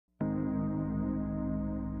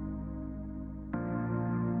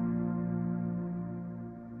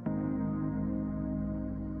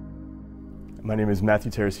My name is Matt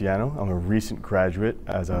Terracciano. I'm a recent graduate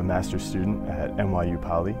as a master's student at NYU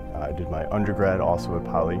Poly. I did my undergrad also at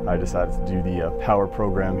Poly. I decided to do the power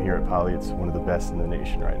program here at Poly. It's one of the best in the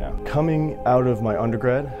nation right now. Coming out of my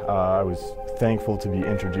undergrad, I was thankful to be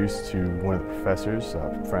introduced to one of the professors,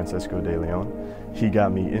 Francesco De Leon. He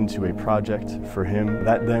got me into a project for him.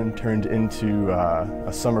 That then turned into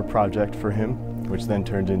a summer project for him, which then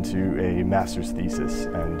turned into a master's thesis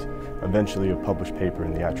and eventually a published paper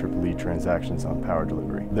in the IEEE Transactions on Power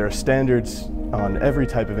Delivery. There are standards on every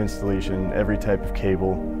type of installation, every type of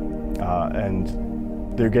cable,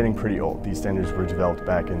 and they're getting pretty old. These standards were developed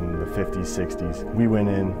back in the 50s, 60s. We went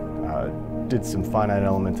in, did some finite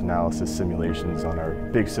element analysis simulations on our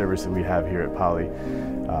big service that we have here at Poly,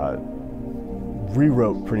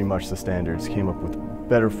 rewrote pretty much the standards, came up with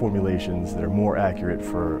better formulations that are more accurate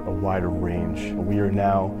for a wider range. We are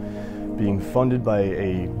now being funded by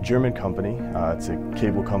a German company. It's a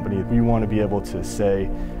cable company. We want to be able to say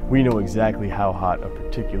we know exactly how hot a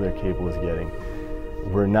particular cable is getting.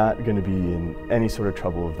 We're not going to be in any sort of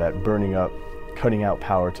trouble of that burning up, cutting out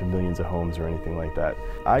power to millions of homes or anything like that.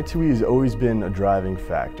 I2E has always been a driving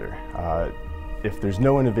factor. If there's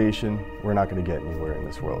no innovation, we're not going to get anywhere in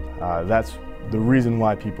this world. That's the reason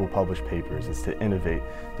why people publish papers, is to innovate,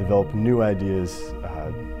 develop new ideas,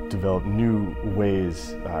 develop new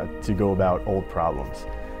ways to go about old problems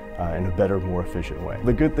in a better, more efficient way.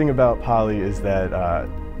 The good thing about Poly is that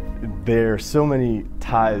there are so many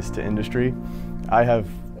ties to industry. I have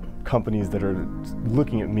companies that are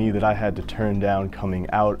looking at me that I had to turn down coming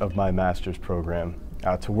out of my master's program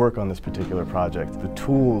to work on this particular project. The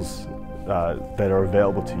tools that are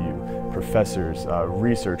available to you, professors,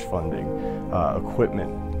 research funding,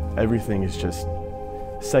 equipment, everything is just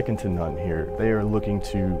second to none here. They are looking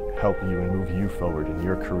to help you and move you forward in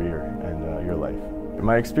your career and your life.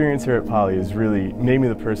 My experience here at Poly has really made me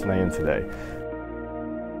the person I am today.